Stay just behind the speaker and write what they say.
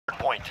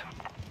point.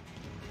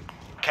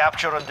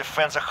 Capture and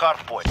defend the hard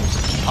point.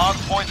 Hard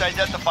point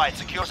identified.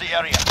 Secure the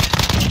area.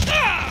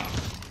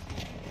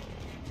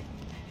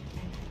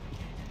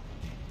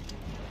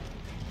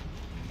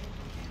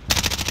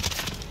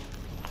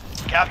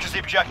 Capture the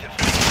objective.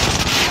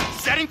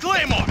 Setting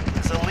Claymore!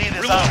 The lead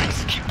is Reloading.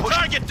 ours. Keep pushing.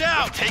 Target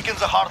down! We've taken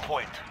the hard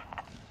point.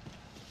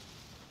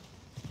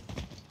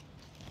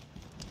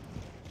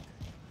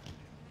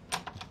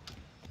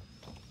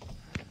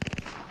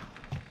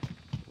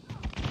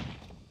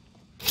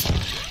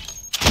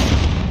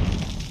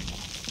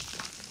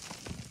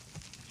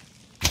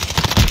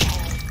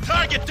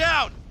 Target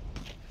down!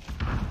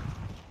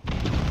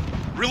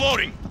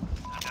 Reloading!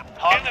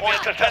 Hard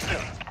point contested.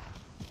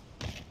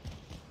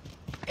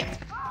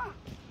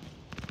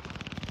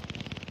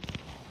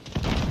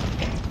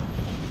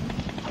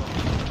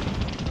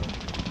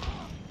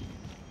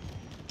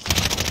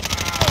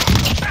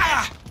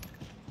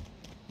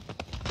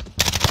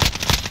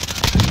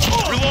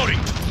 Reloading!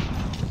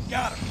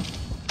 Got him.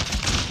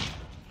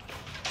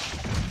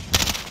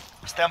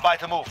 Stand by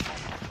to move.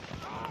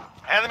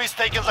 Enemies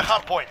taking the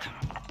hard point.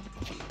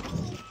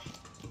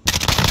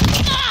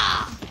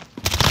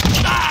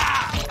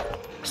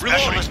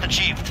 Specialist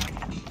achieved.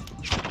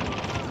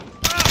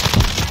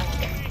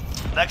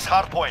 Next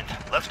hard point.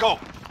 Let's go.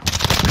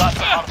 Got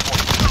the hard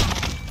point.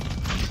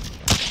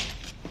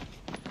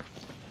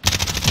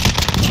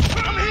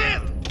 I'm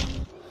hit!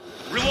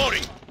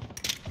 Reloading!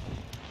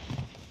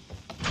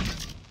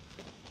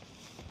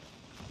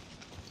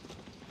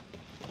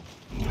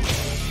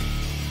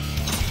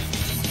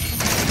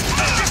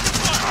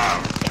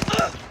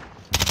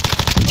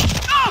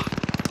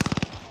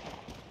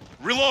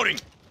 Reloading!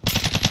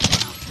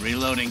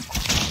 Reloading.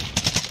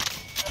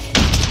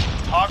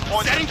 Hard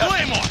point Setting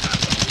contested.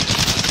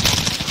 Claymore!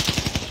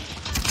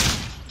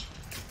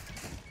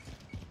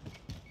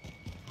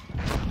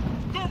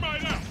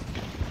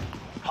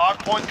 Hard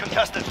point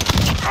contested.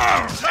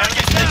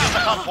 Enemies taking the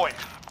hard point.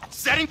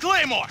 Setting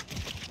Claymore!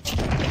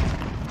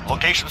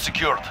 Location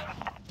secured.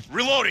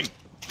 Reloading!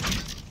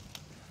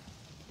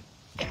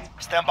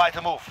 Stand by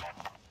to move.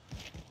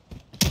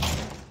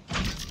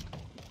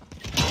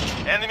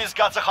 Enemies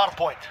got the hard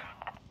point.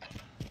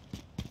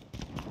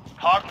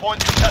 Hard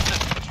point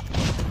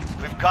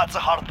contested. We've got the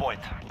hard point.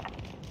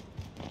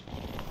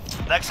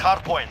 Next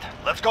hard point.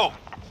 Let's go.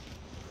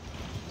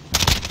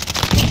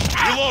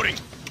 Reloading!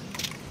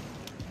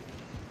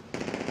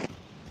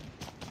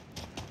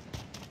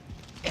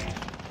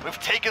 We've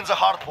taken the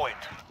hard point.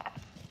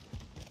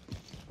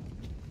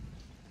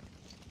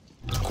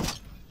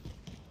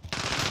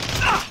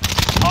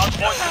 Hard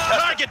point contested.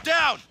 Target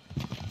down!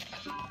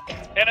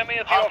 Enemy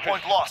at the Hard office.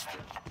 point lost.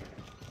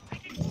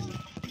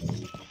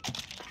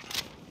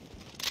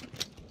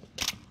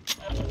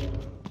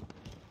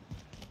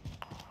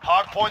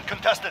 Hard point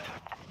contested.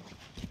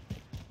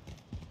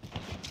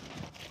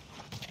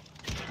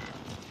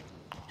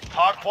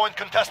 Hard point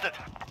contested.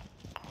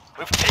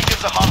 We've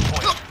taken the hard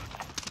point.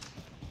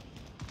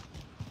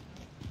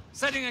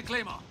 Setting a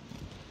claymore.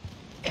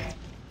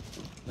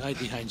 Right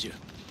behind you.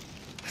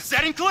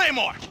 Setting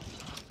Claymore!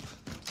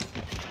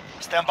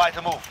 Stand by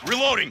to move.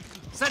 Reloading!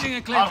 Setting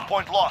a claymore. Hard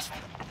point lost.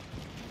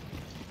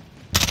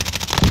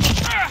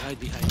 Right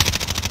behind you.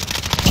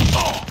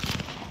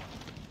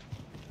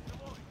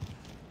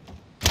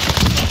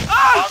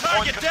 Hard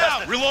point Target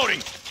down! contested.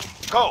 Reloading!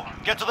 Go.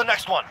 Get to the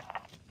next one.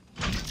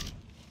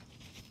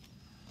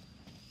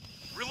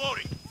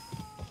 Reloading!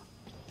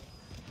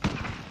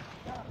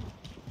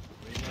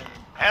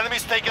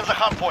 Enemies taking the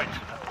hard point.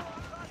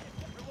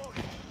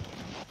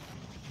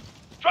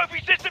 Trophy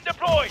system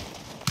deployed.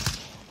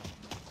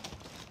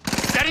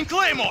 Setting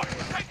Claymore!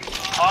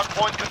 Hard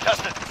point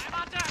contested.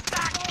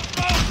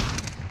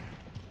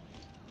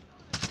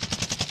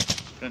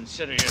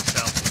 Consider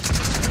yourself.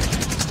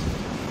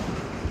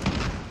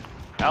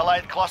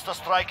 Allied cluster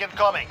strike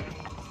incoming.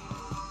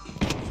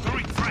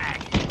 Throwing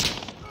frag!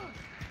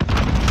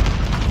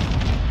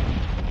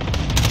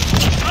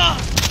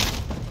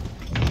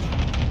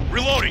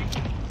 Reloading!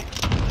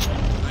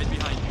 Right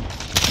behind you.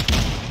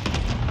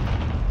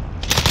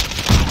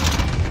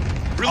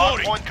 Hard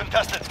Reloading! point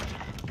contested.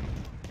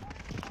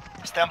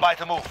 Stand by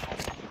to move.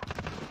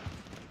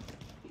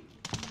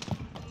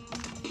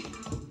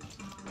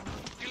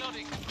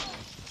 Reloading.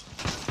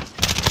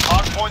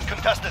 Hard point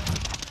contested.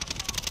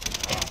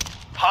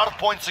 Hard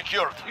point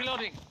secured.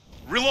 Reloading.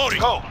 Reloading!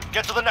 Go.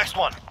 Get to the next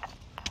one.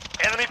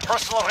 Enemy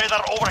personal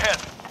radar overhead.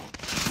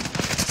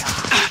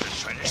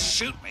 Trying to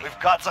shoot me. We've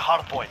got the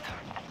hard point.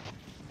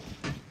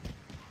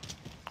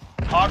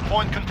 Hard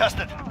point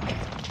contested.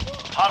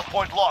 Hard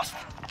point lost.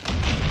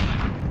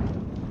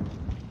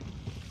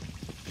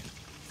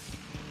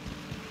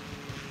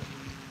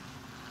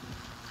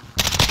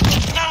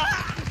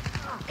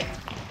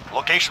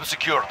 Location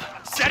secured.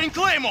 Setting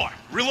Claymore!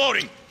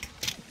 Reloading!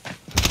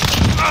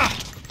 I'm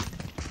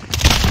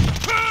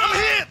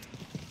hit!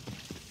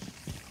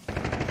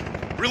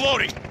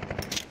 Reloading!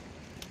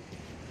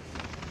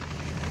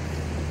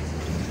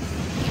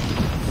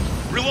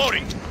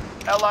 Reloading!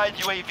 Allied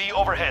UAV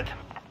overhead.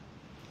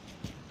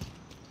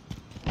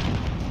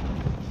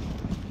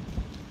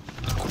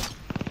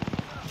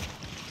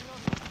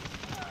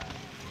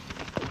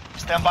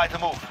 Stand by to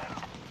move.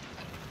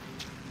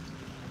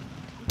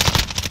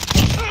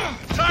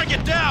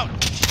 Target down!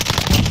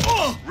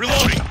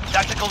 Reloading!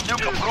 Tactical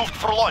nuke approved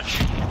for launch.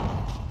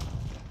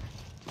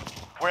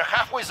 We're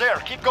halfway there.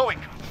 Keep going.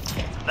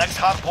 Next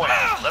hard point.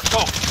 Let's go.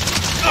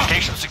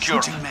 Location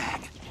secure.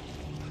 Mag.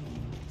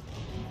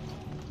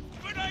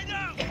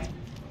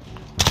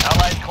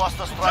 Allied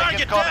cluster strike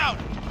Target incoming. down!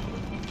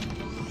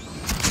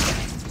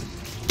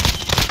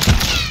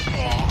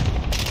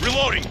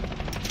 Reloading!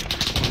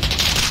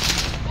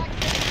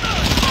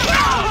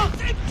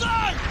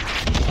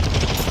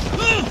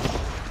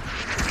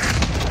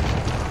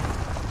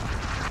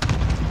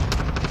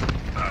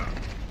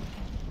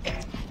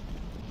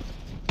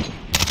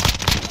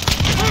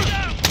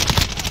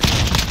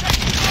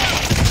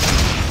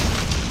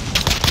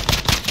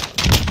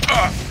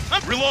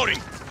 Reloading!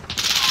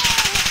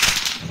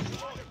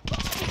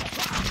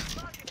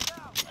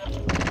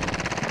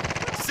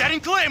 Setting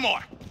Claymore!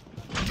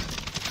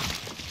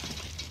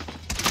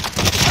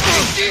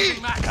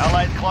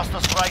 Allied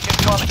cluster strike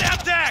incoming.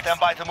 Snap that! Stand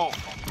by to move.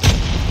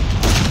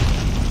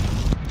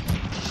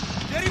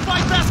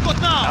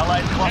 Passport now!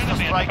 Allied cluster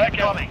Enemy strike back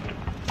incoming.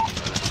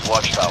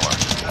 Watchtower.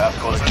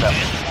 Passcode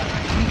accepted.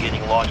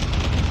 Beginning launch.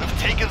 We've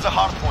taken the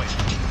hard point.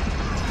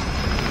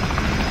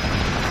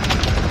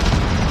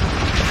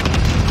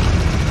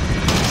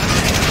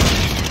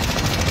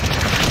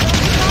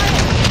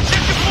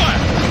 Check your fire!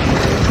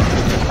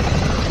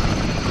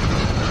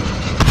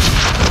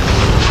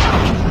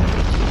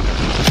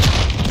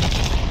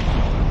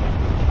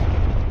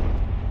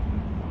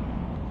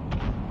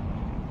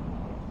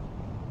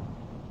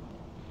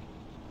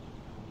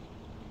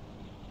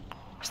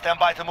 Stand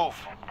by to move.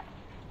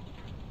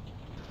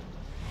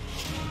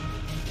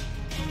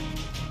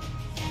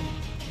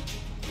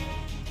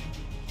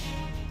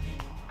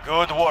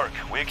 Good work.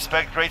 We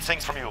expect great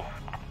things from you.